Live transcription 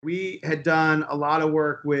We had done a lot of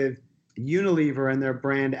work with Unilever and their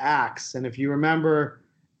brand Axe. And if you remember,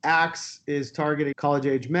 Axe is targeting college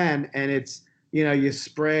age men, and it's, you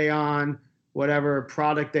spray on whatever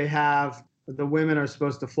product they have, the women are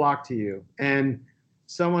supposed to flock to you. And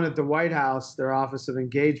someone at the White House, their Office of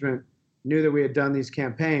Engagement, knew that we had done these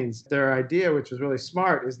campaigns. Their idea, which was really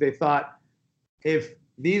smart, is they thought if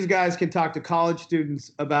these guys can talk to college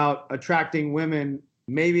students about attracting women,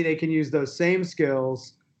 maybe they can use those same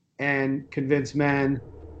skills and convince men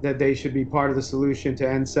that they should be part of the solution to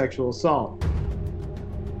end sexual assault.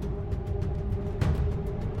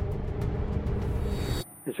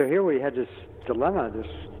 And so here we had this dilemma,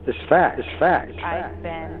 this fact. I've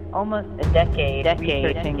been almost a decade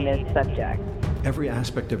researching this subject. Every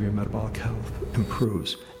aspect of your metabolic health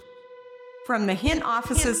improves. From the Hint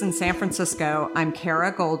offices in San Francisco, I'm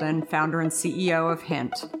Kara Golden, founder and CEO of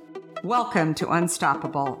Hint. Welcome to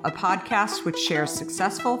Unstoppable, a podcast which shares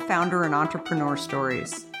successful founder and entrepreneur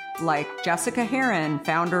stories, like Jessica Heron,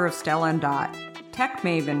 founder of Stella & Dot, tech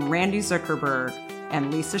maven Randy Zuckerberg,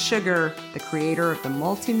 and Lisa Sugar, the creator of the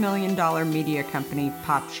multi-million-dollar media company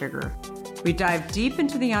Pop Sugar. We dive deep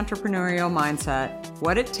into the entrepreneurial mindset,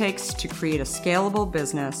 what it takes to create a scalable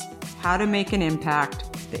business, how to make an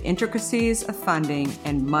impact, the intricacies of funding,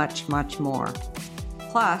 and much, much more.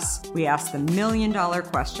 Plus, we ask the million-dollar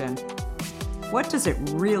question, what does it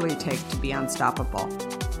really take to be unstoppable?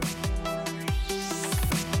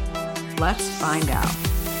 Let's find out.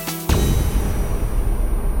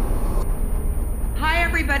 Hi,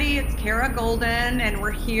 everybody. It's Kara Golden, and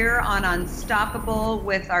we're here on Unstoppable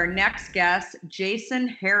with our next guest, Jason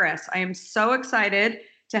Harris. I am so excited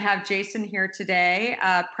to have Jason here today,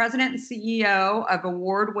 President and CEO of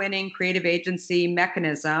award-winning creative agency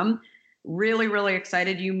Mekanism. Really, really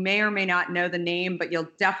excited. You may or may not know the name, but you'll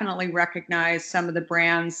definitely recognize some of the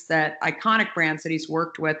iconic brands that he's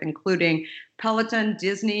worked with, including Peloton,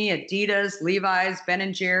 Disney, Adidas, Levi's,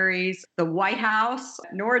 Ben & Jerry's, the White House,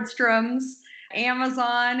 Nordstrom's,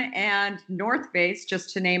 Amazon, and North Face,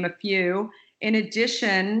 just to name a few. In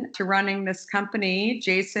addition to running this company,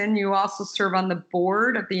 Jason, you also serve on the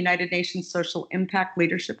board of the United Nations Social Impact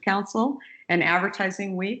Leadership Council and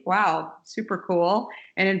Advertising Week. Wow, super cool.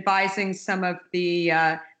 And advising some of the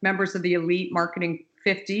members of the Elite Marketing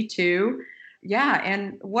 50 too. Yeah,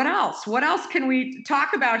 and what else? What else can we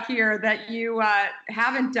talk about here that you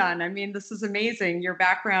haven't done? I mean, this is amazing. Your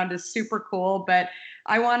background is super cool, but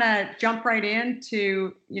I want to jump right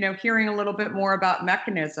into, hearing a little bit more about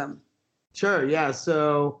Mekanism. Sure, yeah.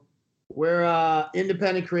 So we're an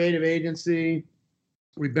independent creative agency.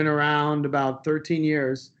 We've been around about 13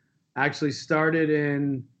 years. Actually started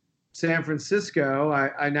in San Francisco.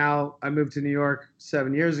 I moved to New York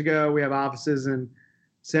 7 years ago. We have offices in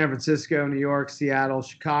San Francisco, New York, Seattle,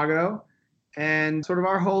 Chicago. And sort of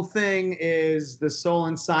our whole thing is the soul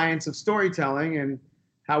and science of storytelling. And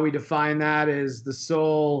how we define that is the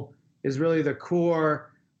soul is really the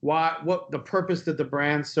core, what the purpose that the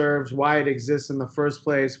brand serves, why it exists in the first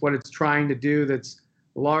place, what it's trying to do that's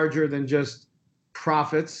larger than just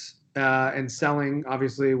profits and selling.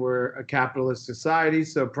 Obviously, we're a capitalist society,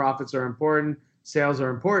 so profits are important, sales are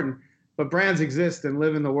important, but brands exist and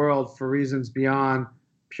live in the world for reasons beyond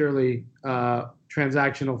purely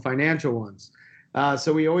transactional financial ones.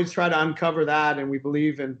 So we always try to uncover that, and we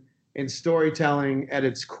believe in storytelling at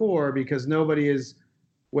its core, because nobody is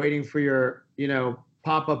waiting for your,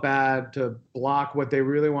 pop-up ad to block what they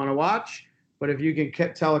really want to watch. But if you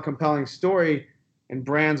can tell a compelling story, and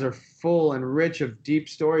brands are full and rich of deep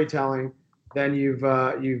storytelling, then you've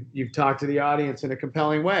talked to the audience in a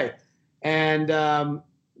compelling way. And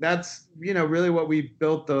that's really what we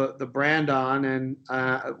built the brand on. And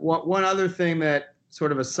one other thing, that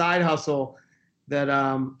sort of a side hustle that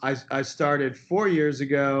I started 4 years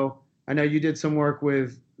ago. I know you did some work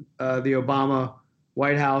with the Obama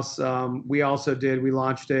White House. We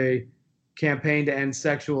launched a campaign to end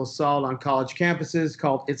sexual assault on college campuses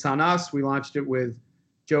called It's on Us. We launched it with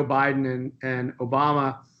Joe Biden and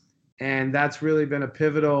Obama. And that's really been a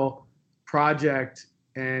pivotal project.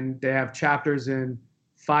 And they have chapters in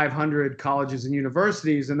 500 colleges and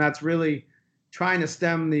universities. And that's really trying to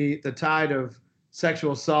stem the tide of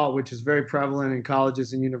sexual assault, which is very prevalent in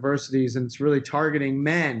colleges and universities. And it's really targeting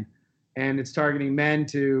men. And it's targeting men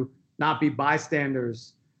to not be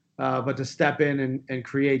bystanders, but to step in and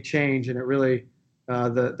create change. And it really,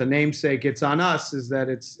 the namesake It's on Us is that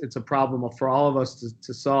it's a problem for all of us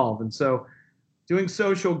to solve. And so doing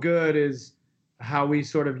social good is how we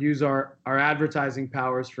sort of use our advertising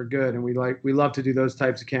powers for good. And we love to do those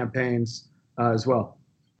types of campaigns as well.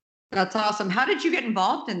 That's awesome. How did you get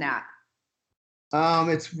involved in that?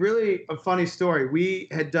 It's really a funny story. We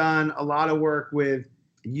had done a lot of work with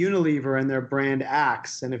Unilever and their brand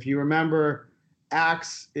Axe. And if you remember,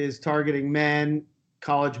 Axe is targeting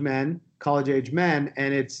college age men.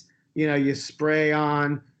 And it's, you spray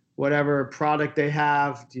on whatever product they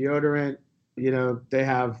have, deodorant, they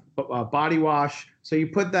have body wash. So you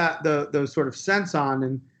put those sort of scents on,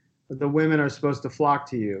 and the women are supposed to flock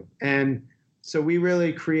to you. And so we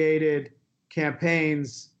really created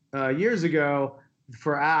campaigns years ago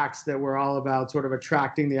for Axe that were all about sort of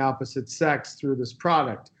attracting the opposite sex through this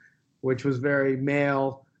product, which was very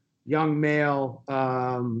young male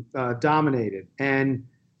dominated. And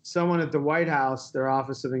someone at the White House, their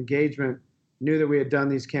Office of Engagement, knew that we had done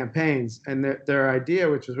these campaigns. And their idea,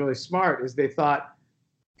 which was really smart, is they thought,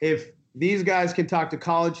 if these guys can talk to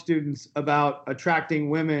college students about attracting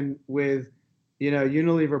women with,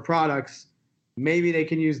 Unilever products, maybe they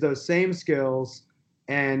can use those same skills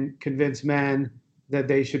and convince men that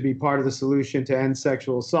they should be part of the solution to end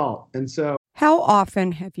sexual assault. And so, how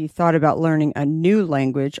often have you thought about learning a new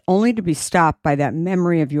language only to be stopped by that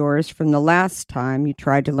memory of yours from the last time you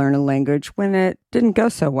tried to learn a language when it didn't go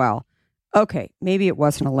so well? Okay, maybe it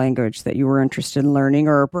wasn't a language that you were interested in learning,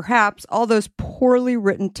 or perhaps all those poorly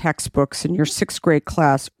written textbooks in your 6th grade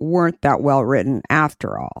class weren't that well written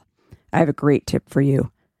after all. I have a great tip for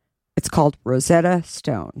you. It's called Rosetta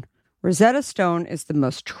Stone. Rosetta Stone is the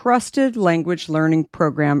most trusted language learning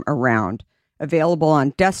program around, available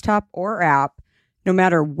on desktop or app, no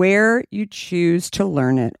matter where you choose to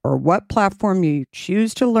learn it or what platform you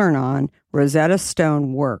choose to learn on. Rosetta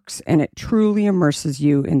Stone works, and it truly immerses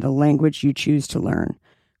you in the language you choose to learn,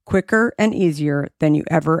 quicker and easier than you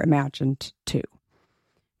ever imagined to.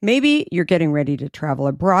 Maybe you're getting ready to travel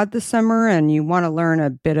abroad this summer and you want to learn a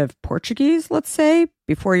bit of Portuguese, let's say,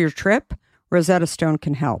 before your trip. Rosetta Stone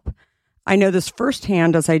can help. I know this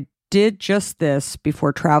firsthand, as I did just this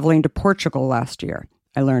before traveling to Portugal last year.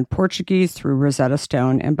 I learned Portuguese through Rosetta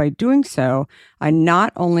Stone, and by doing so, I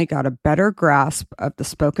not only got a better grasp of the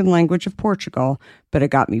spoken language of Portugal, but it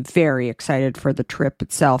got me very excited for the trip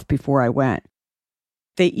itself before I went.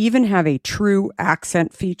 They even have a true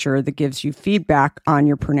accent feature that gives you feedback on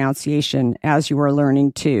your pronunciation as you are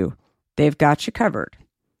learning too. They've got you covered.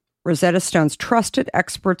 Rosetta Stone's trusted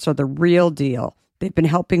experts are the real deal. They've been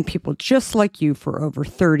helping people just like you for over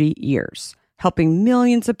 30 years, helping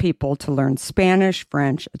millions of people to learn Spanish,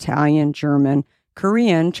 French, Italian, German,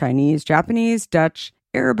 Korean, Chinese, Japanese, Dutch,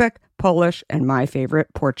 Arabic, Polish, and my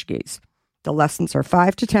favorite, Portuguese. The lessons are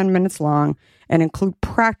 5 to 10 minutes long and include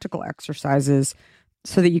practical exercises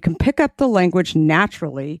so that you can pick up the language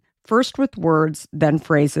naturally, first with words, then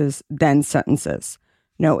phrases, then sentences.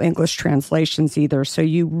 No English translations either, so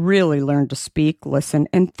you really learn to speak, listen,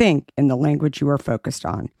 and think in the language you are focused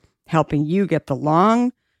on, helping you get the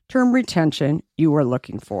long-term retention you are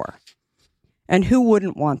looking for. And who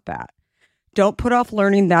wouldn't want that? Don't put off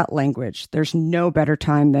learning that language. There's no better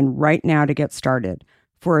time than right now to get started.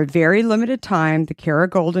 For a very limited time, the Kara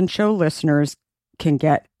Golden Show listeners can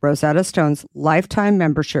get Rosetta Stone's lifetime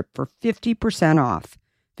membership for 50% off.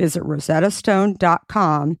 Visit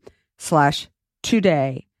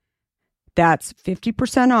rosettastone.com/today. That's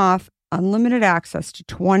 50% off, unlimited access to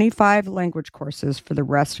 25 language courses for the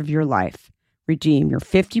rest of your life. Redeem your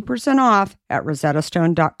 50% off at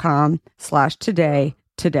rosettastone.com/today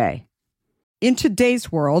today. In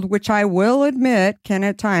today's world, which I will admit can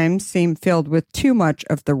at times seem filled with too much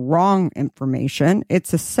of the wrong information,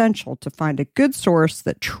 it's essential to find a good source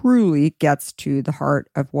that truly gets to the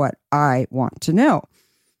heart of what I want to know.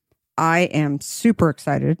 I am super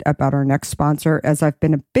excited about our next sponsor, as I've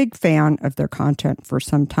been a big fan of their content for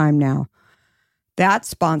some time now. That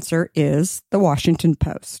sponsor is The Washington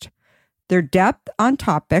Post. Their depth on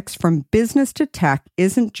topics from business to tech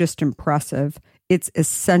isn't just impressive, it's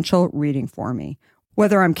essential reading for me.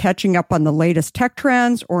 Whether I'm catching up on the latest tech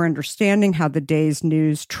trends or understanding how the day's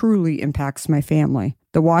news truly impacts my family,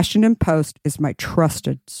 The Washington Post is my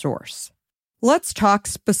trusted source. Let's talk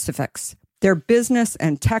specifics. Their business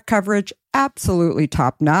and tech coverage, absolutely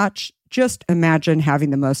top-notch. Just imagine having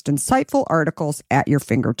the most insightful articles at your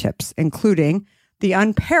fingertips, including the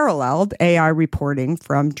unparalleled AI reporting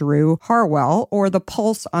from Drew Harwell or the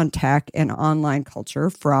pulse on tech and online culture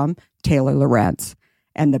from Taylor Lorenz.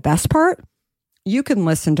 And the best part? You can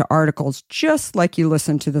listen to articles just like you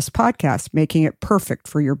listen to this podcast, making it perfect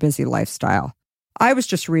for your busy lifestyle. I was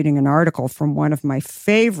just reading an article from one of my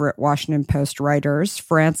favorite Washington Post writers,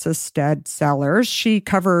 Frances Stead Sellers. She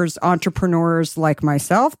covers entrepreneurs like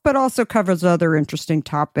myself, but also covers other interesting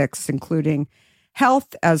topics, including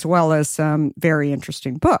health, as well as some very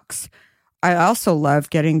interesting books. I also love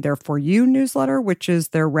getting their For You newsletter, which is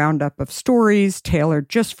their roundup of stories tailored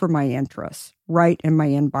just for my interests, right in my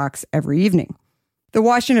inbox every evening. The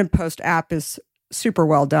Washington Post app is super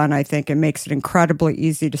well done, I think, and makes it incredibly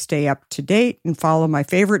easy to stay up to date and follow my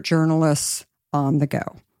favorite journalists on the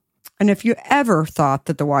go. And if you ever thought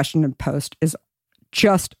that the Washington Post is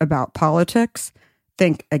just about politics,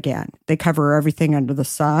 think again. They cover everything under the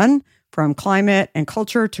sun, from climate and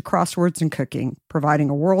culture to crosswords and cooking, providing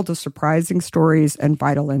a world of surprising stories and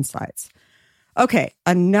vital insights. Okay,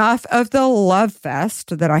 enough of the love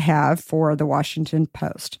fest that I have for the Washington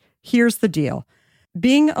Post. Here's the deal.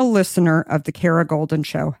 Being a listener of the Kara Goldin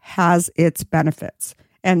Show has its benefits,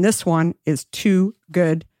 and this one is too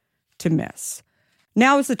good to miss.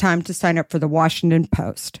 Now is the time to sign up for the Washington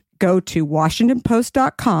Post. Go to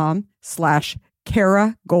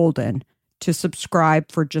washingtonpost.com/Kara Goldin to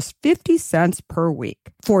subscribe for just 50 cents per week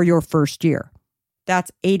for your first year. That's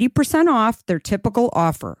 80% off their typical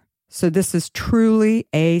offer. So this is truly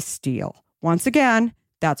a steal. Once again,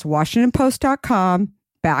 that's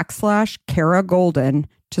washingtonpost.com/Kara Goldin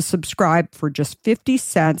to subscribe for just 50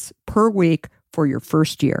 cents per week for your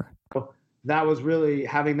first year. That was really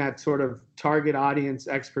having that sort of target audience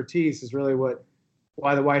expertise is really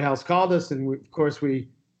why the White House called us. And of course, we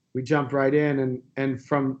jumped right in. And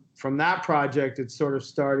from that project, it sort of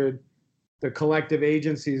started the collective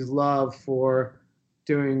agency's love for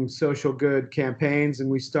doing social good campaigns. And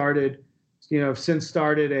we started, since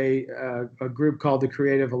started a group called the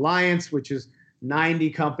Creative Alliance, which is 90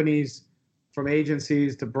 companies from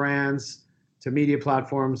agencies to brands to media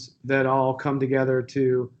platforms that all come together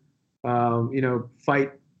to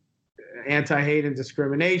fight anti-hate and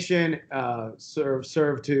discrimination,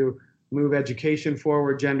 serve to move education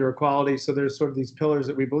forward, gender equality. So there's sort of these pillars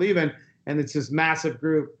that we believe in, and it's this massive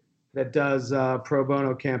group that does pro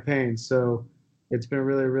bono campaigns. So it's been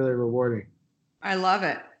really, really rewarding. I love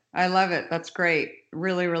it. That's great.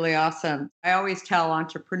 Really, really awesome. I always tell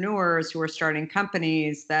entrepreneurs who are starting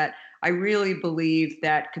companies that I really believe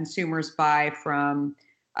that consumers buy from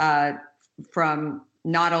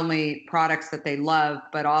not only products that they love,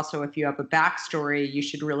 but also if you have a backstory, you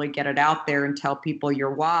should really get it out there and tell people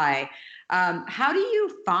your why. How do you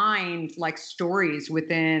find stories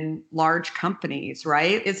within large companies,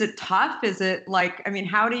 right? Is it tough? Is it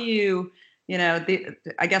how do you,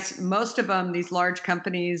 I guess most of them, these large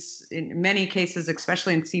companies, in many cases,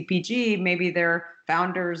 especially in CPG, maybe their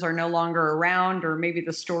founders are no longer around, or maybe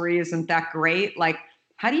the story isn't that great.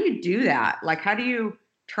 How do you do that? How do you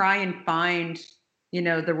try and find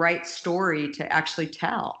the right story to actually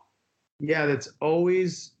tell? Yeah, that's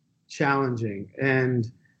always challenging. And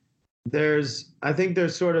I think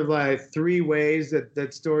there's sort of three ways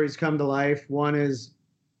that stories come to life. One is,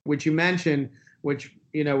 which you mentioned, which,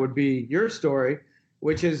 would be your story,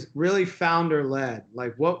 which is really founder led.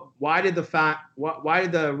 Why did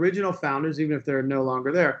the original founders, even if they're no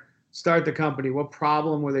longer there, start the company? What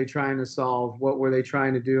problem were they trying to solve? What were they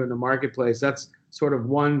trying to do in the marketplace? That's sort of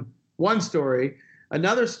one story.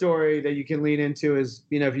 Another story that you can lean into is,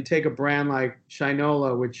 if you take a brand like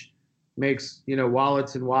Shinola, which makes,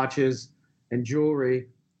 wallets and watches and jewelry,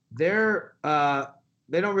 they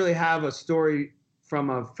don't really have a story from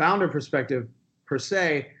a founder perspective per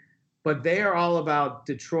se, but they are all about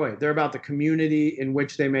Detroit. They're about the community in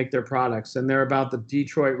which they make their products, and they're about the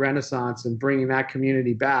Detroit Renaissance and bringing that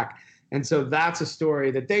community back. And so that's a story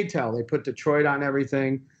that they tell. They put Detroit on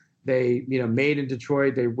everything. They, made in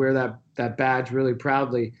Detroit. They wear that badge really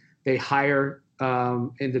proudly. They hire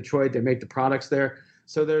in Detroit. They make the products there.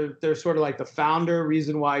 So they're sort of like the founder,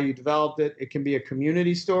 reason why you developed it. It can be a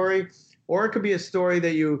community story, or it could be a story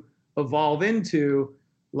that you evolve into.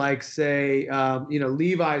 Say,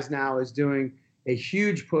 Levi's now is doing a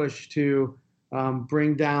huge push to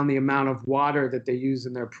bring down the amount of water that they use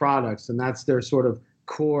in their products, and that's their sort of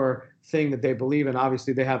core thing that they believe in.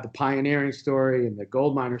 Obviously, they have the pioneering story and the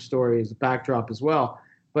gold miner story as a backdrop as well.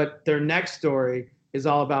 But their next story is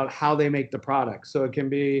all about how they make the product. So it can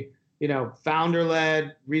be,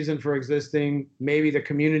 founder-led, reason for existing, maybe the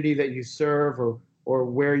community that you serve or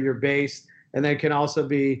where you're based. And then it can also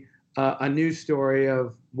be a new story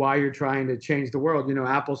of why you're trying to change the world.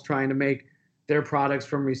 Apple's trying to make their products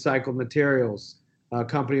from recycled materials. A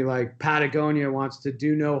company like Patagonia wants to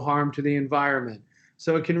do no harm to the environment.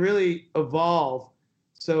 So it can really evolve.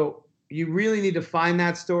 So you really need to find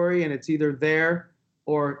that story, and it's either there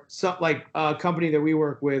or a company that we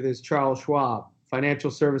work with is Charles Schwab, financial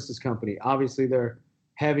services company. Obviously, they're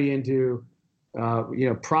heavy into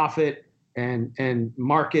profit and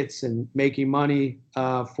markets and making money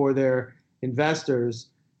for their investors,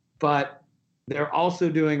 but they're also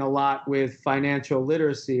doing a lot with financial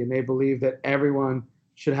literacy, and they believe that everyone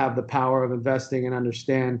should have the power of investing and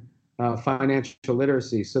understand financial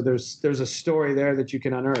literacy. So there's a story there that you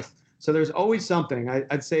can unearth. So there's always something.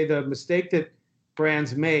 I'd say the mistake that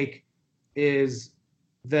brands make is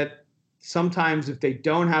that sometimes if they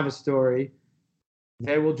don't have a story,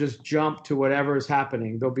 they will just jump to whatever is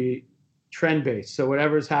happening. They'll be trend based. So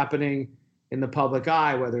whatever is happening in the public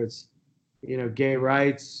eye, whether it's gay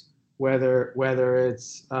rights, whether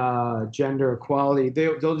it's gender equality,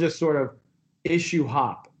 they'll just sort of issue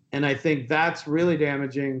hop. And I think that's really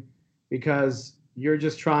damaging because you're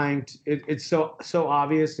just trying to, it's so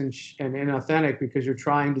obvious and inauthentic because you're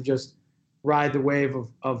trying to just ride the wave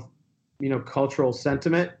of cultural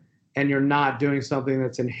sentiment, and you're not doing something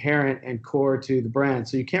that's inherent and core to the brand.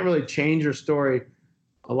 So you can't really change your story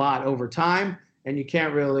a lot over time, and you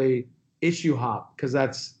can't really issue hop because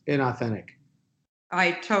that's inauthentic.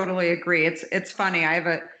 I totally agree. It's funny. I have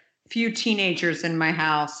a few teenagers in my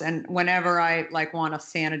house, and whenever I want a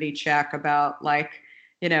sanity check about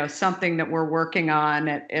something that we're working on,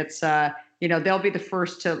 it's they'll be the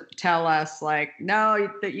first to tell us no,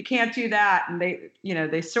 that you can't do that, and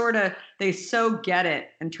they so get it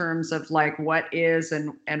in terms of what is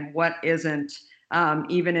and what isn't,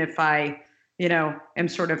 even if I am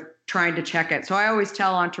sort of trying to check it. So I always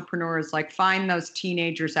tell entrepreneurs, find those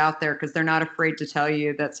teenagers out there because they're not afraid to tell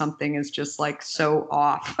you that something is just so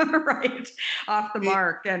off, right? Off the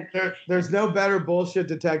mark. And there's no better bullshit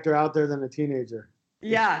detector out there than a teenager.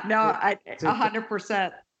 Yeah, no,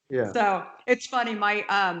 100%. Yeah. So it's funny.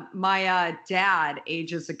 My dad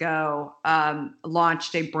ages ago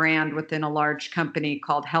launched a brand within a large company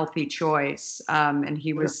called Healthy Choice, and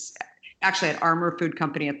he was actually at Armor Food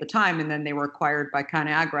Company at the time, and then they were acquired by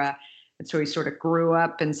ConAgra, and so he sort of grew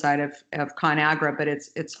up inside of ConAgra. But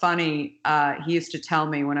it's funny. He used to tell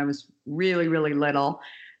me when I was really, really little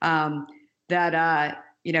that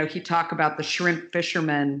he'd talk about the shrimp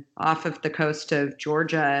fishermen off of the coast of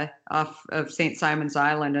Georgia, off of St. Simon's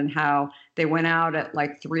Island, and how they went out at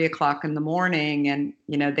 3:00 in the morning, and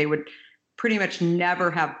they would pretty much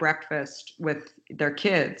never have breakfast with their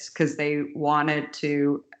kids because they wanted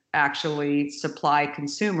to actually supply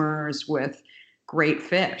consumers with great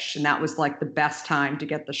fish, and that was the best time to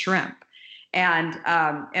get the shrimp.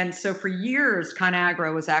 And so for years,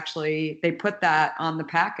 ConAgra was actually, they put that on the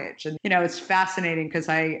package. And, it's fascinating because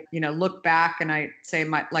I, look back and I say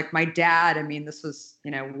my dad, I mean, this was,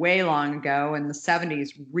 way long ago in the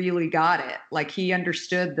 70s, really got it. He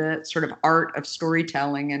understood the sort of art of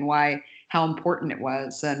storytelling and how important it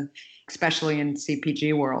was, and especially in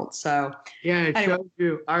CPG world. So yeah, it shows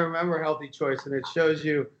you, I remember Healthy Choice, and it shows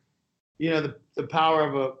you, the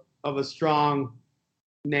power of a strong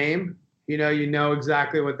name. You know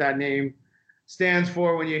exactly what that name stands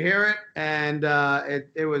for when you hear it. And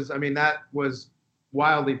it was, that was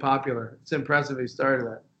wildly popular. It's impressive he started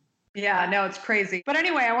that. Yeah, no, it's crazy. But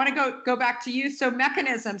anyway, I want to go back to you. So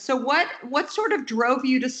Mekanism. So what sort of drove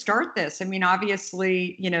you to start this?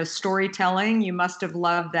 Obviously, storytelling, you must have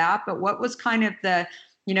loved that. But what was kind of the,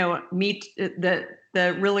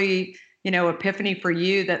 the really, epiphany for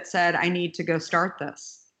you that said, I need to go start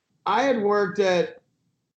this? I had worked at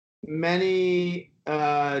many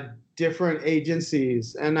different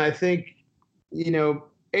agencies, and I think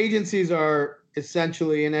agencies are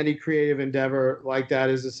essentially, in any creative endeavor like that,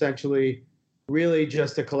 is essentially really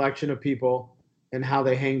just a collection of people and how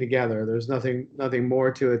they hang together. There's nothing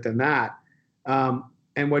more to it than that.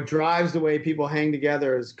 And what drives the way people hang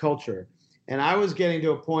together is culture. And I was getting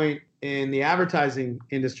to a point in the advertising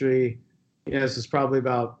industry, this is probably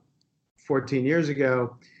about 14 years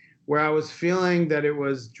ago, where I was feeling that it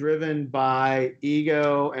was driven by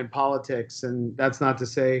ego and politics. And that's not to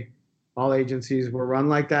say all agencies were run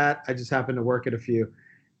like that. I just happened to work at a few.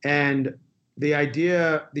 And the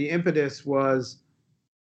idea, the impetus was,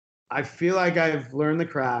 I feel like I've learned the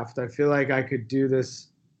craft. I feel like I could do this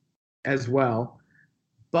as well.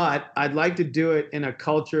 But I'd like to do it in a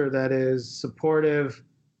culture that is supportive,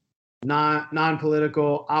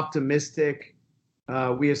 non-political, optimistic.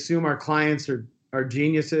 We assume our clients are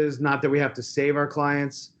geniuses, not that we have to save our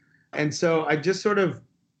clients. And so I just sort of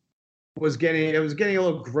was getting a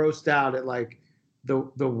little grossed out at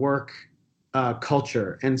the work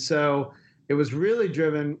culture. And so it was really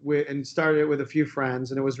driven and started with a few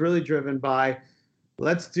friends, and it was really driven by,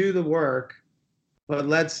 let's do the work, but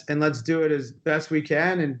let's do it as best we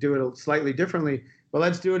can and do it slightly differently, but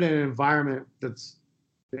let's do it in an environment that's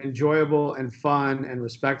enjoyable and fun and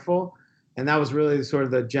respectful. And that was really sort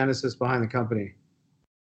of the genesis behind the company.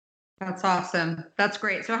 That's awesome. That's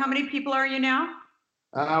great. So how many people are you now?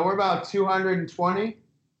 We're about 220.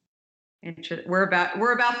 We're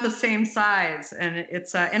about the same size, and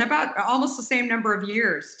it's and about almost the same number of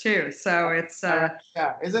years too. So it's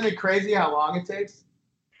yeah. Isn't it crazy how long it takes?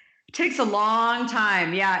 It takes a long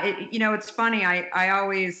time. Yeah. It's funny. I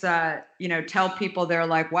always, tell people, they're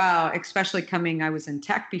like, wow, especially I was in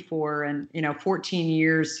tech before, and, 14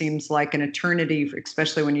 years seems like an eternity,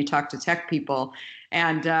 especially when you talk to tech people.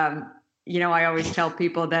 And, I always tell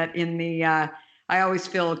people that I always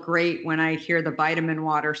feel great when I hear the vitamin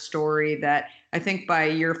water story, that I think by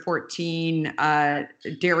year 14,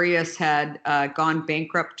 Darius had gone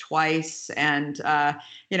bankrupt twice, and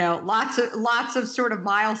lots of sort of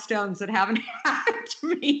milestones that haven't happened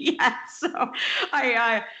to me yet. So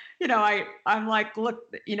I'm like,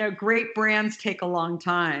 look, great brands take a long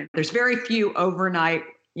time. There's very few overnight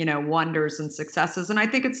wonders and successes, and I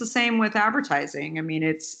think it's the same with advertising. I mean,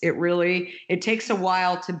 it takes a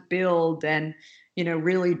while to build and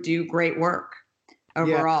really do great work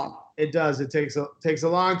overall. Yeah, it does. It takes a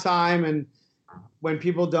long time, and when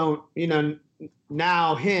people don't,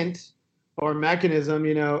 now Hint or Mechanism,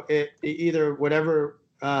 it either whatever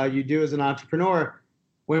you do as an entrepreneur,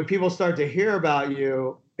 when people start to hear about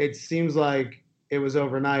you, it seems like it was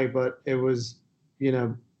overnight, but it was,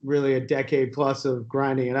 really a decade plus of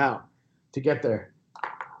grinding it out to get there.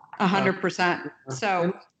 100%.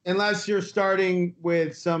 So unless you're starting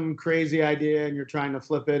with some crazy idea and you're trying to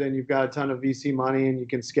flip it and you've got a ton of VC money and you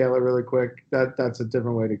can scale it really quick, that's a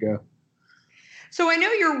different way to go. So I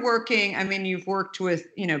know you've worked with,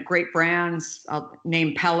 great brands. I'll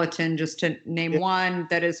name Peloton just to name one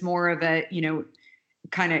that is more of a,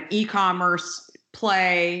 kind of e-commerce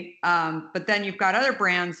play. But then you've got other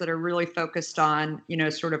brands that are really focused on,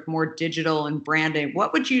 sort of more digital and branding.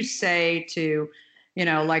 What would you say to,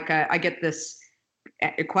 I get this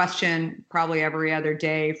question probably every other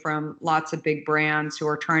day from lots of big brands who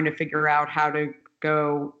are trying to figure out how to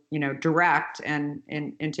go, direct and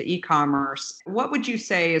into e-commerce. What would you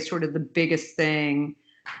say is sort of the biggest thing,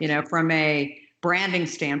 from a branding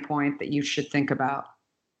standpoint that you should think about?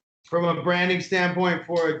 From a branding standpoint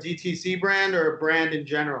for a DTC brand or a brand in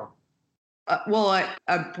general?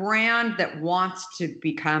 A brand that wants to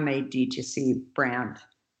become a DTC brand.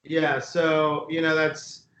 Yeah. So,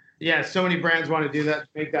 so many brands want to do that,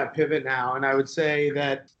 make that pivot now. And I would say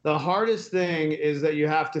that the hardest thing is that you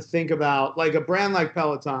have to think about, like a brand like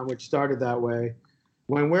Peloton, which started that way.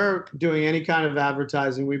 When we're doing any kind of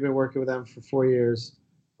advertising, we've been working with them for 4 years.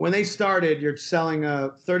 When they started, you're selling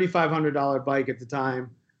a $3,500 bike at the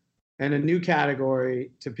time and a new category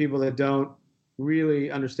to people that don't really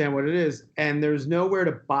understand what it is. And there's nowhere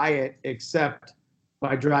to buy it except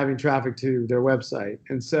by driving traffic to their website.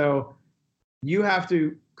 And so you have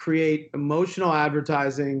to create emotional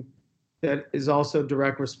advertising that is also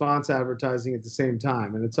direct response advertising at the same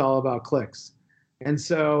time. And it's all about clicks. And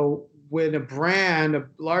so when a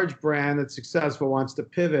large brand that's successful wants to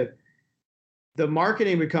pivot, the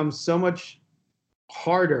marketing becomes so much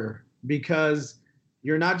harder because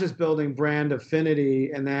you're not just building brand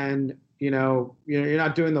affinity and then, you're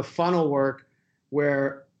not doing the funnel work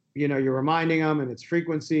where, you're reminding them and it's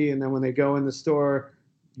frequency. And then when they go in the store,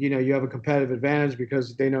 you have a competitive advantage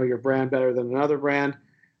because they know your brand better than another brand.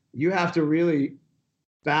 You have to really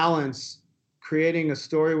balance creating a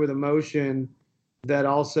story with emotion that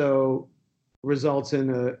also results in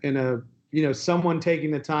a someone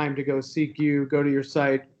taking the time to go seek you, go to your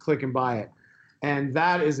site, click and buy it. And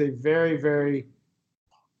that is a very, very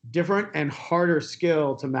different and harder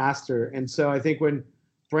skill to master. And so I think when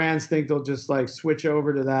brands think they'll just like switch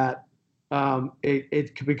over to that,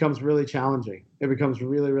 it becomes really challenging. It becomes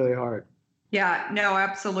really, really hard. Yeah, no,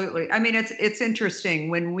 absolutely. I mean, it's interesting.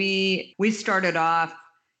 When we started off,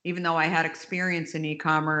 even though I had experience in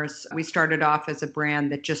e-commerce, we started off as a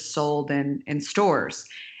brand that just sold in stores.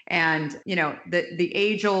 And, the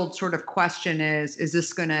age-old sort of question is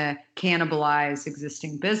this going to cannibalize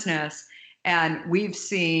existing business? And we've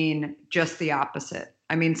seen just the opposite.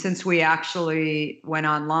 I mean, since we actually went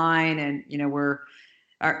online and,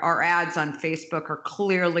 our ads on Facebook are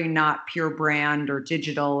clearly not pure brand or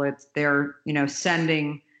digital. They're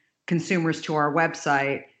sending consumers to our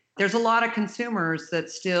website. There's a lot of consumers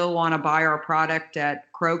that still want to buy our product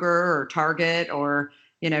at Kroger or Target or,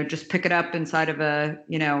 just pick it up inside of a,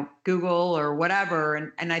 Google or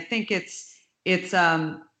whatever. And I think it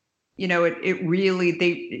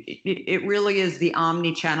really is the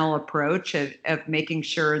omni-channel approach of making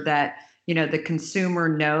sure that, the consumer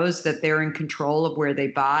knows that they're in control of where they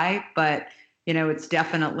buy, but, it's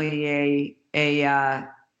definitely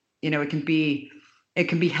it can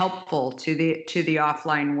be helpful to the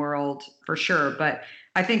offline world for sure. But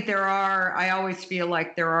I think I always feel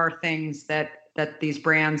like there are things that that these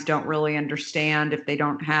brands don't really understand if they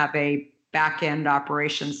don't have a back end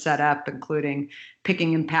operation set up, including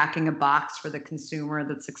picking and packing a box for the consumer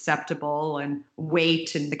that's acceptable, and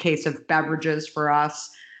weight in the case of beverages for us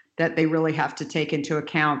that they really have to take into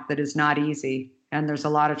account, that is not easy. And there's a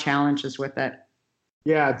lot of challenges with it.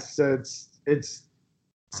 Yeah, it's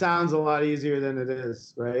sounds a lot easier than it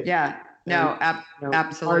is, right? Yeah, no,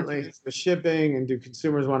 absolutely. The shipping, and do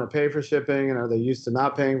consumers want to pay for shipping, and are they used to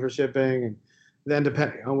not paying for shipping? And then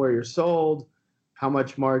depending on where you're sold, how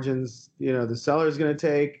much margins, the seller is going to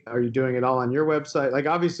take. Are you doing it all on your website? Like,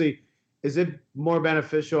 obviously, is it more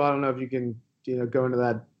beneficial? I don't know if you can, go into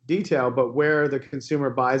that detail, but where the consumer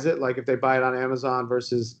buys it, like if they buy it on Amazon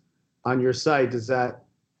versus on your site, does that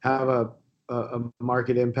have a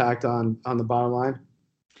market impact on the bottom line?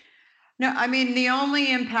 No, I mean, the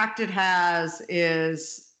only impact it has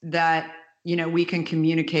is that, we can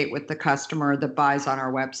communicate with the customer that buys on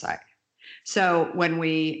our website. So when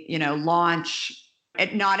we, launch,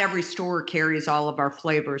 not every store carries all of our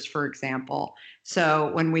flavors, for example.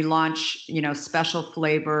 So when we launch, special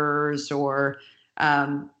flavors, or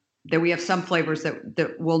that we have some flavors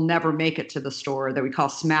that will never make it to the store, that we call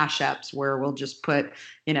smash ups, where we'll just put,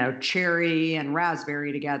 cherry and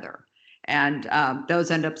raspberry together. And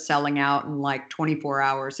those end up selling out in like 24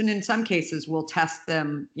 hours. And in some cases, we'll test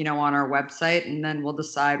them, on our website, and then we'll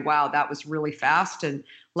decide, wow, that was really fast, and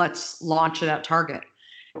let's launch it at Target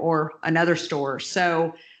or another store.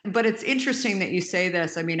 So, but it's interesting that you say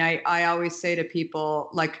this. I mean, I always say to people,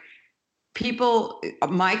 like,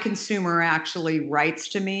 my consumer actually writes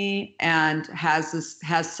to me and has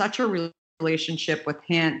such a relationship with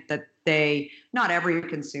Hint that not every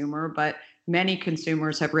consumer, but many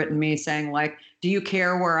consumers have written me saying, like, do you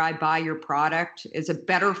care where I buy your product? Is it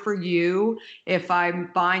better for you if I'm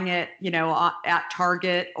buying it, at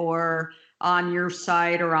Target or on your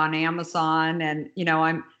site or on Amazon? And,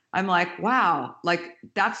 I'm like, wow, like,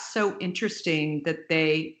 that's so interesting that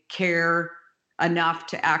they care enough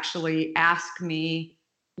to actually ask me,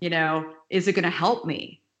 is it going to help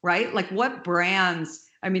me? Right? Like, what brands?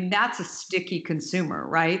 I mean, that's a sticky consumer,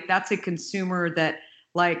 right? That's a consumer that,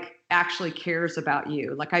 like, actually cares about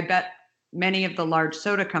you. Like, I bet many of the large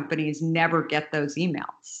soda companies never get those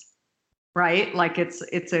emails, right? Like, it's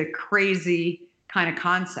a crazy kind of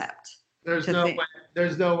concept. There's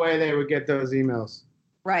no way they would get those emails.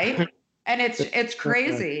 Right. And it's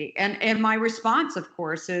crazy. And my response, of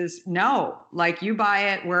course, is no. Like, you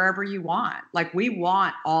buy it wherever you want. Like, we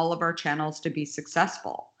want all of our channels to be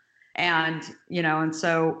successful. And, and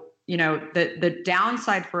so, the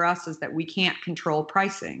downside for us is that we can't control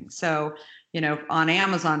pricing. So, on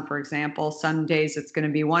Amazon, for example, some days it's going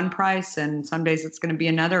to be one price and some days it's going to be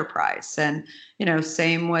another price. And,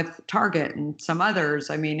 same with Target and some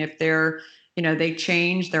others. I mean, if they're, they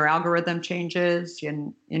change, their algorithm changes,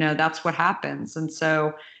 and, that's what happens. And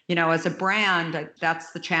so, as a brand,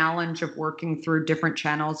 that's the challenge of working through different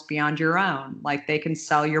channels beyond your own. Like, they can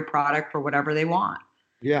sell your product for whatever they want.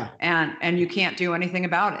 Yeah. And you can't do anything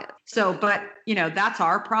about it. So, but, that's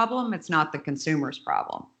our problem. It's not the consumer's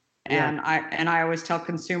problem. Yeah. And I always tell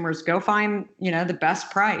consumers, go find, the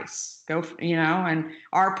best price. Go, and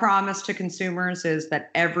our promise to consumers is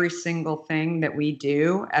that every single thing that we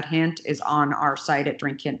do at Hint is on our site at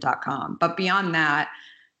drinkhint.com. But beyond that,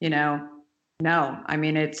 no, I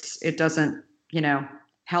mean, it doesn't,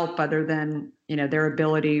 help other than, their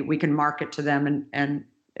ability. We can market to them and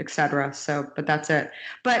et cetera. So, but that's it.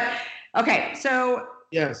 But okay. So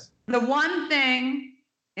yes, the one thing,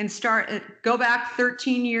 and go back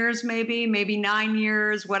 13 years, maybe 9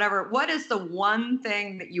 years, whatever. What is the one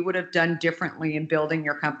thing that you would have done differently in building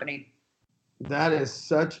your company? That is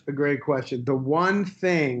such a great question. The one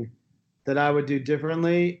thing that I would do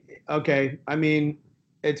differently. Okay. I mean,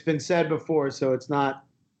 it's been said before, so it's not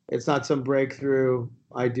some breakthrough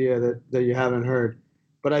idea that you haven't heard.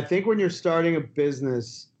 But I think when you're starting a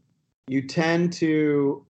business, you tend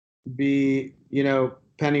to be,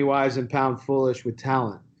 penny wise and pound foolish with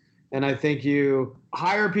talent. And I think you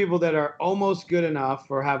hire people that are almost good enough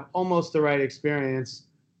or have almost the right experience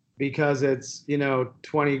because it's,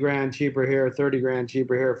 20 grand cheaper here, 30 grand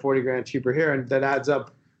cheaper here, 40 grand cheaper here. And that adds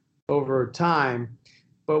up over time.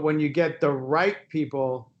 But when you get the right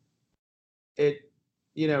people, it,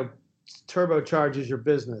 turbocharges your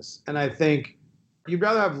business. And I think you'd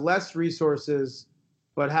rather have less resources,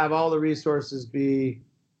 but have all the resources be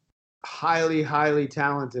highly, highly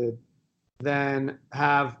talented than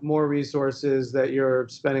have more resources that you're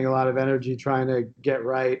spending a lot of energy trying to get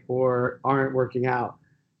right or aren't working out.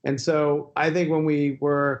 And so I think when we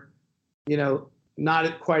were,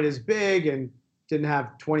 not quite as big and didn't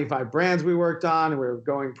have 25 brands we worked on, and we were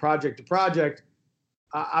going project to project,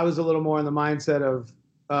 I was a little more in the mindset of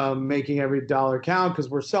making every dollar count because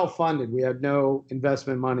we're self-funded. We had no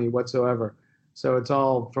investment money whatsoever. So it's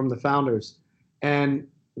all from the founders. And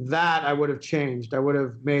that I would have changed. I would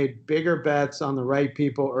have made bigger bets on the right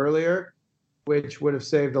people earlier, which would have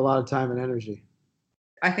saved a lot of time and energy.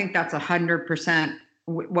 I think that's 100%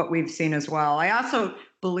 what we've seen as well. I also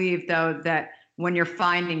believe, though, that when you're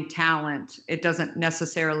finding talent, it doesn't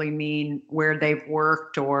necessarily mean where they've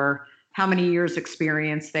worked or how many years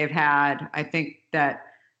experience they've had. I think that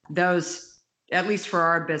those, at least for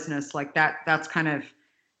our business, like that's kind of,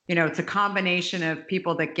 it's a combination of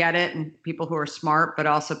people that get it and people who are smart, but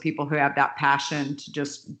also people who have that passion to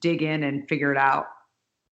just dig in and figure it out.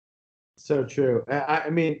 So true. I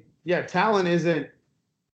mean, yeah, talent isn't,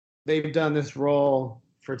 they've done this role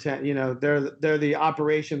for 10, they're the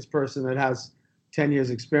operations person that has 10 years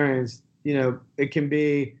experience. It can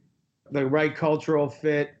be the right cultural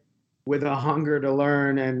fit with a hunger to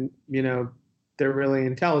learn, and, they're really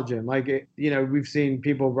intelligent. Like, we've seen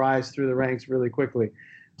people rise through the ranks really quickly.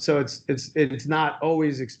 So it's not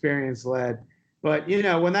always experience led, but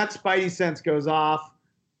when that spidey sense goes off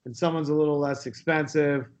and someone's a little less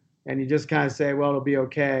expensive and you just kind of say, well, it'll be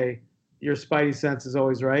okay, your spidey sense is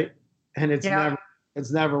always right. And it's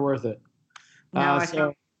never worth it.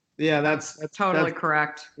 No, yeah, that's totally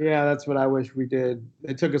correct. Yeah, that's what I wish we did.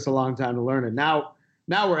 It took us a long time to learn it. Now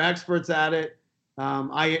we're experts at it.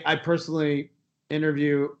 I personally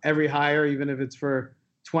interview every hire, even if it's for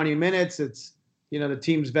 20 minutes. It's, the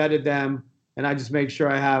team's vetted them, and I just make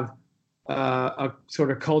sure I have a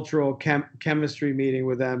sort of cultural chemistry meeting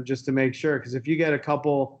with them just to make sure. Because if you get a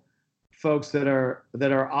couple folks that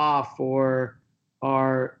are off or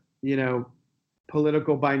are,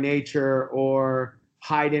 political by nature or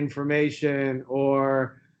hide information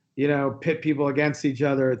or, pit people against each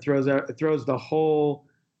other, it throws the whole,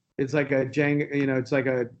 it's like a Jenga, it's like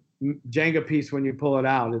a Jenga piece when you pull it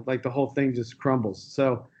out. It's like the whole thing just crumbles.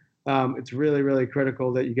 So it's really, really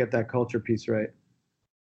critical that you get that culture piece right.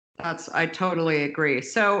 I totally agree.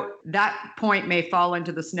 So that point may fall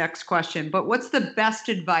into this next question, but what's the best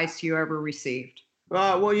advice you ever received?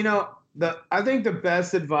 Well, I think the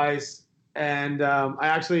best advice, and I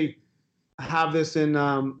actually have this in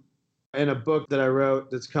a book that I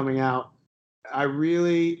wrote that's coming out. I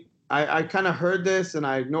kind of heard this and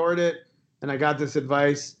I ignored it, and I got this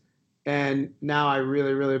advice, and now I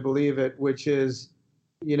really, really believe it, which is,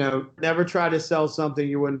 never try to sell something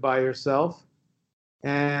you wouldn't buy yourself.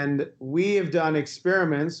 And we have done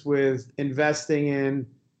experiments with investing in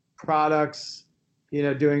products,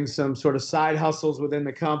 doing some sort of side hustles within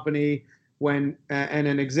the company. And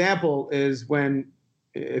an example is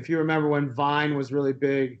if you remember when Vine was really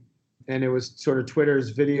big and it was sort of Twitter's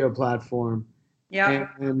video platform. Yeah.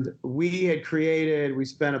 And we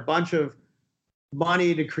spent a bunch of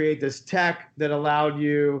money to create this tech that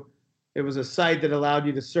it was a site that allowed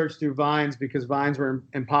you to search through Vines because Vines were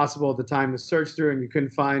impossible at the time to search through, and you couldn't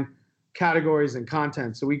find categories and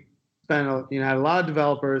content. So we had a lot of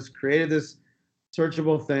developers, created this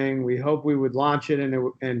searchable thing. We hoped we would launch it,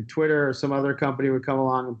 and Twitter or some other company would come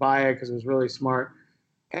along and buy it because it was really smart.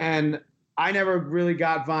 And I never really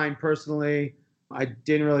got Vine personally. I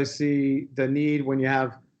didn't really see the need when you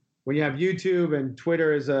have YouTube, and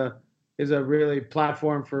Twitter is a really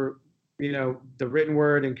platform for the written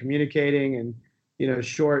word and communicating and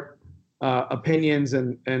short opinions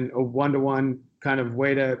and a one-to-one kind of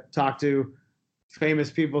way to talk to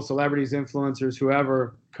famous people, celebrities, influencers,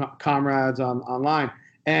 whoever, comrades online.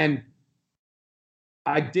 And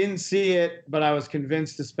I didn't see it, but I was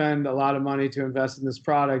convinced to spend a lot of money to invest in this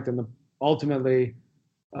product. And ultimately,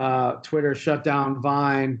 Twitter shut down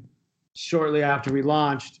Vine shortly after we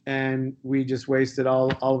launched, and we just wasted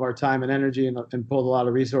all of our time and energy and pulled a lot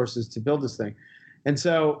of resources to build this thing. And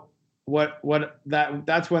so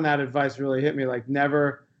that's when that advice really hit me, like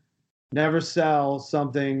never sell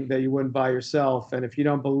something that you wouldn't buy yourself. And if you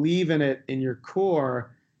don't believe in it in your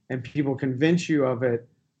core and people convince you of it,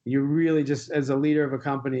 you really just, as a leader of a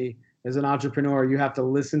company, as an entrepreneur, you have to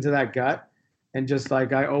listen to that gut. And just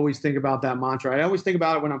like, I always think about that mantra. I always think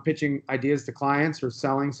about it when I'm pitching ideas to clients or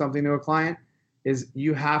selling something to a client, is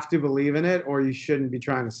you have to believe in it or you shouldn't be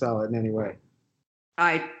trying to sell it in any way.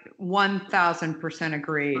 I 1000%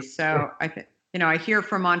 agree. So I hear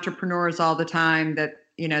from entrepreneurs all the time that,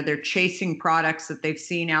 they're chasing products that they've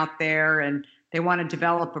seen out there, and they want to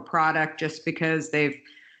develop a product just because they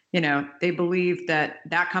believe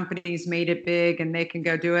that company's made it big and they can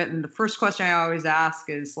go do it. And the first question I always ask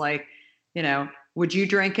is like, would you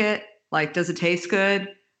drink it? Like, does it taste good?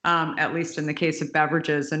 at least in the case of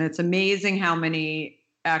beverages. And it's amazing how many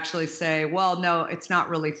actually say, well, no, it's not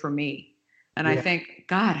really for me. And I think,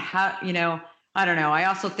 God, how, I don't know. I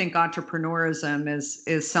also think entrepreneurism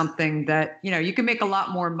is something that, you can make a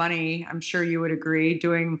lot more money. I'm sure you would agree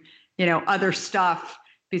doing, other stuff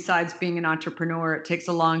besides being an entrepreneur. It takes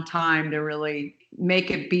a long time to really make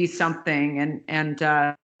it be something,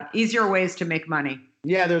 and easier ways to make money.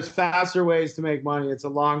 Yeah, there's faster ways to make money. It's a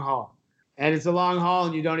long haul. And it's a long haul,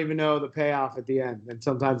 and you don't even know the payoff at the end. And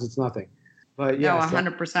sometimes it's nothing. But yeah. No,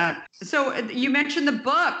 100%. So you mentioned the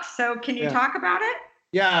book. So can you talk about it?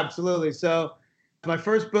 Yeah, absolutely. So my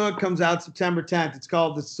first book comes out September 10th. It's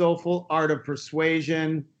called The Soulful Art of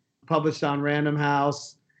Persuasion, published on Random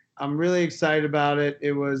House. I'm really excited about it.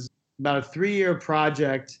 It was about a 3-year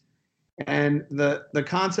project. And the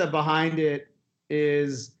concept behind it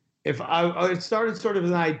is it started sort of as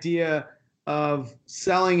an idea of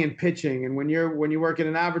selling and pitching. And when you work in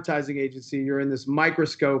an advertising agency, you're in this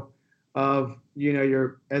microscope of,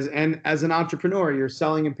 you're as an entrepreneur, you're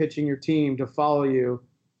selling and pitching your team to follow you,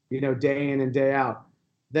 day in and day out.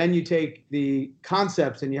 Then you take the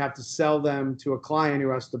concepts and you have to sell them to a client who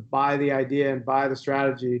has to buy the idea and buy the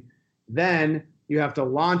strategy. Then you have to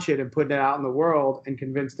launch it and put it out in the world and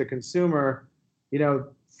convince the consumer,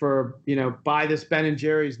 buy this Ben &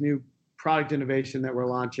 Jerry's new product innovation that we're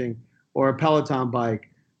launching, or a Peloton bike,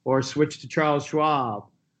 or switch to Charles Schwab,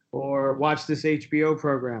 or watch this HBO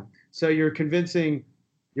program. So you're convincing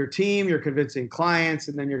your team, you're convincing clients,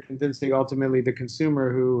 and then you're convincing ultimately the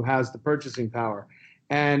consumer who has the purchasing power.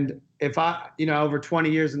 And if over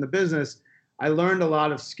 20 years in the business, I learned a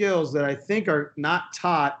lot of skills that I think are not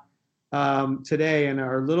taught today and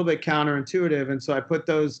are a little bit counterintuitive. And so I put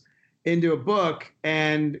those into a book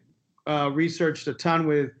and researched a ton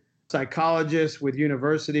with psychologists, with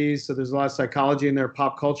universities. So there's a lot of psychology in there,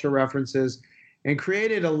 pop culture references, and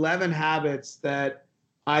created 11 habits that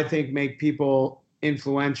I think make people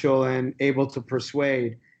influential and able to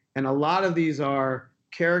persuade. And a lot of these are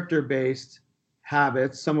character-based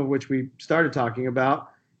habits, some of which we started talking about,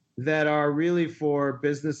 that are really for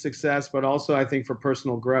business success, but also I think for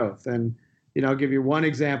personal growth. And, I'll give you one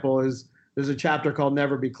example is there's a chapter called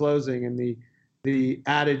Never Be Closing. And the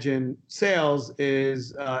adage in sales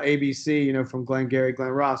is ABC, from Glenn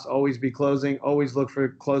Ross, always be closing, always look for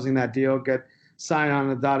closing that deal, sign on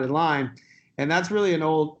the dotted line. And that's really an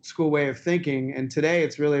old school way of thinking. And today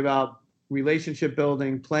it's really about relationship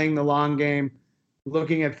building, playing the long game,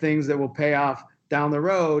 looking at things that will pay off down the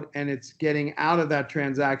road. And it's getting out of that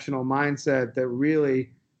transactional mindset that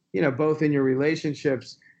really, both in your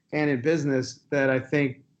relationships and in business, that I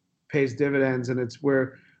think pays dividends. And it's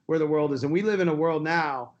where the world is. And we live in a world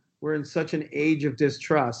now, we're in such an age of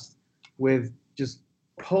distrust with just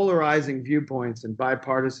polarizing viewpoints and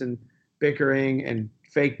bipartisan bickering and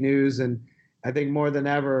fake news. And I think more than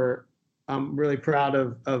ever, I'm really proud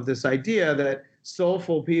of this idea that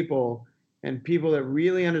soulful people and people that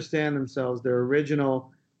really understand themselves, they're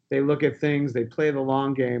original, they look at things, they play the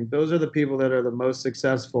long game. Those are the people that are the most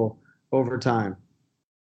successful over time.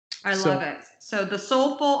 I love it. So The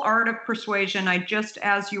Soulful Art of Persuasion,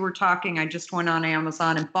 as you were talking, I just went on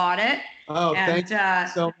Amazon and bought it. Oh, thank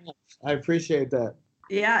you so much. I appreciate that.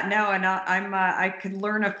 Yeah, no, and I could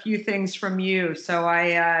learn a few things from you. So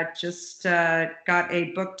I just got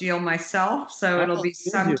a book deal myself. So it'll be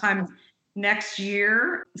sometime next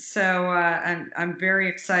year. So I'm very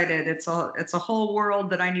excited. It's a whole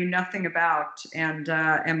world that I knew nothing about, and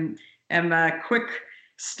am a quick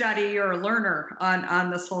study or learner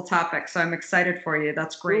on this whole topic. So I'm excited for you.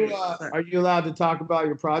 That's great. Are you allowed to talk about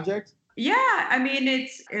your project? Yeah, I mean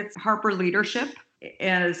it's Harper Leadership.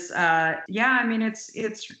 It's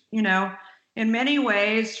in many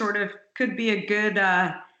ways sort of could be a good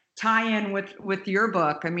tie-in with your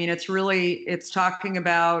book. I mean, it's talking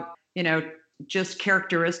about, just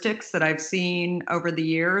characteristics that I've seen over the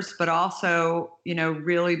years, but also,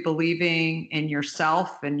 really believing in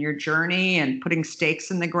yourself and your journey and putting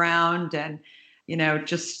stakes in the ground, and,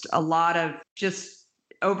 just a lot of just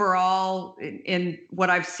overall in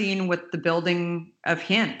what I've seen with the building of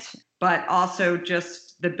Hint, but also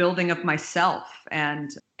just the building of myself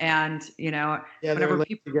and whatever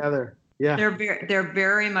people together. Yeah, they're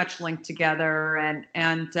very much linked together, and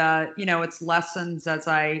it's lessons as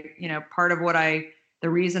part of the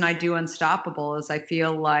reason I do Unstoppable is I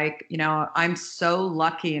feel like, I'm so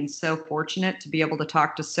lucky and so fortunate to be able to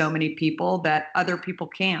talk to so many people that other people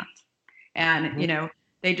can't. And,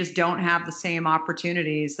 they just don't have the same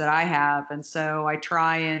opportunities that I have. And so I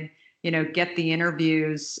try and, get the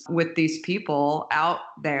interviews with these people out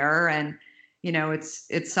there. And,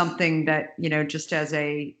 it's something that, just as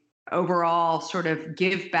a overall sort of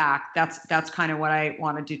give back, that's kind of what I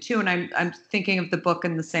want to do too. And I'm thinking of the book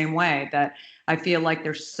in the same way, that I feel like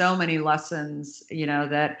there's so many lessons,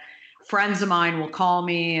 that friends of mine will call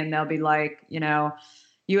me and they'll be like,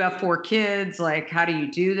 you have 4 kids, like, how do you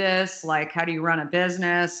do this? Like, how do you run a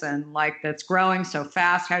business? And like, that's growing so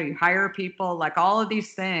fast. How do you hire people? Like all of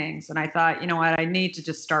these things. And I thought, what, I need to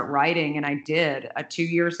just start writing. And I did 2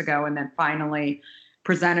 years ago, and then finally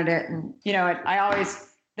presented it. And,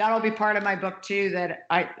 that'll be part of my book too, that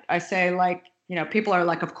I say, like, people are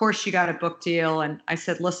like, of course you got a book deal. And I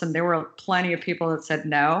said, listen, there were plenty of people that said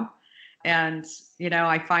no. And,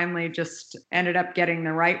 I finally just ended up getting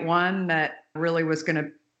the right one that really was going to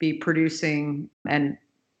be producing and,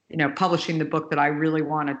 publishing the book that I really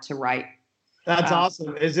wanted to write. That's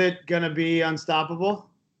awesome. Is it going to be Unstoppable?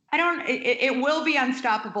 It will be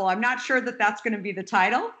Unstoppable. I'm not sure that that's going to be the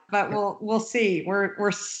title, but we'll see.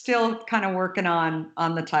 We're still kind of working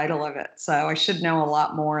on the title of it. So I should know a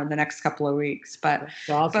lot more in the next couple of weeks, but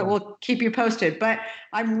we'll keep you posted. But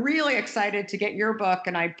I'm really excited to get your book.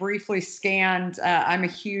 And I briefly scanned, I'm a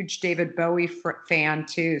huge David Bowie fan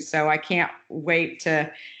too. So I can't wait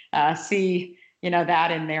to see,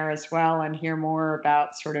 that in there as well, and hear more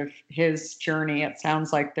about sort of his journey. It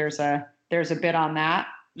sounds like there's a bit on that.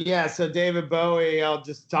 Yeah, so David Bowie, I'll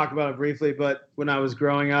just talk about it briefly, but when I was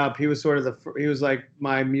growing up, he was he was like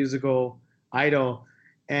my musical idol.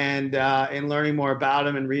 And in learning more about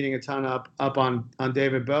him and reading a ton up on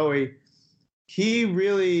David Bowie, he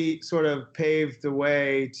really sort of paved the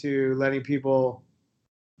way to letting people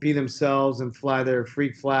be themselves and fly their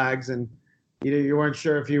freak flags. And you weren't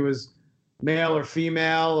sure if he was male or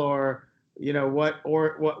female, or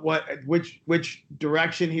which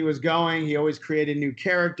direction he was going. He always created new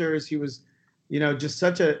characters. He was, just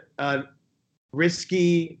such a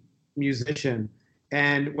risky musician.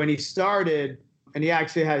 And when he started, and he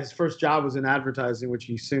actually had his first job was in advertising, which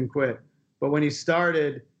he soon quit. But when he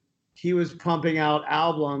started, he was pumping out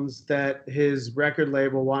albums that his record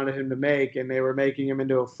label wanted him to make, and they were making him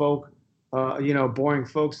into a folk, boring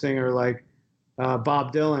folk singer like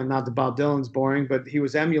Bob Dylan. Not that Bob Dylan's boring, but he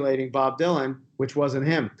was emulating Bob Dylan, which wasn't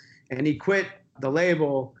him. And he quit the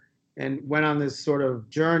label and went on this sort of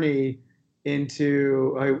journey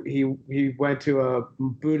into, he went to a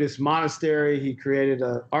Buddhist monastery. He created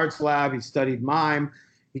an arts lab. He studied mime.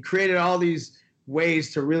 He created all these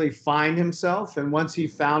ways to really find himself. And once he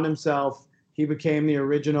found himself, he became the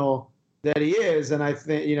original that he is. And I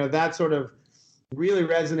think, that sort of really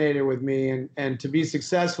resonated with me. And to be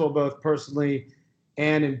successful, both personally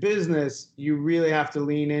and in business, you really have to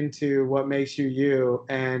lean into what makes you you,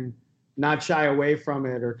 and not shy away from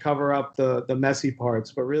it or cover up the messy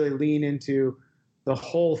parts, but really lean into the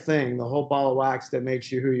whole thing, the whole ball of wax that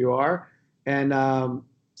makes you who you are. And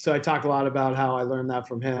so I talk a lot about how I learned that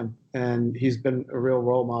from him, and he's been a real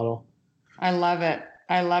role model. I love it.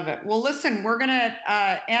 Well, listen, we're going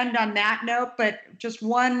to end on that note, but just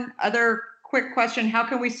one other quick question. How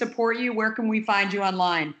can we support you? Where can we find you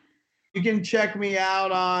online? You can check me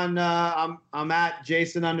out on, I'm at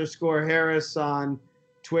Jason_Harris on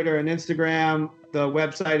Twitter and Instagram. The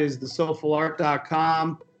website is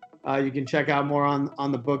thesoulfulart.com. You can check out more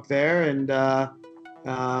on the book there. And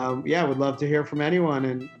would love to hear from anyone.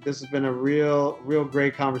 And this has been a real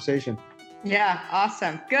great conversation. Yeah,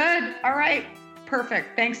 awesome. Good. All right.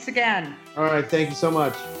 Perfect. Thanks again. All right. Thank you so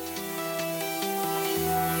much.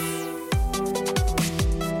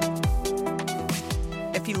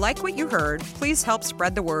 If you like what you heard, please help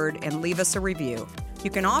spread the word and leave us a review.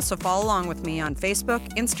 You can also follow along with me on Facebook,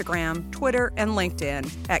 Instagram, Twitter, and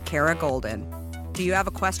LinkedIn at Kara Golden. Do you have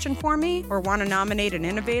a question for me or want to nominate an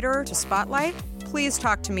innovator to spotlight? Please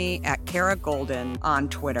talk to me at Kara Golden on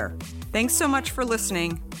Twitter. Thanks so much for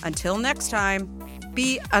listening. Until next time,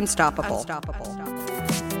 be unstoppable.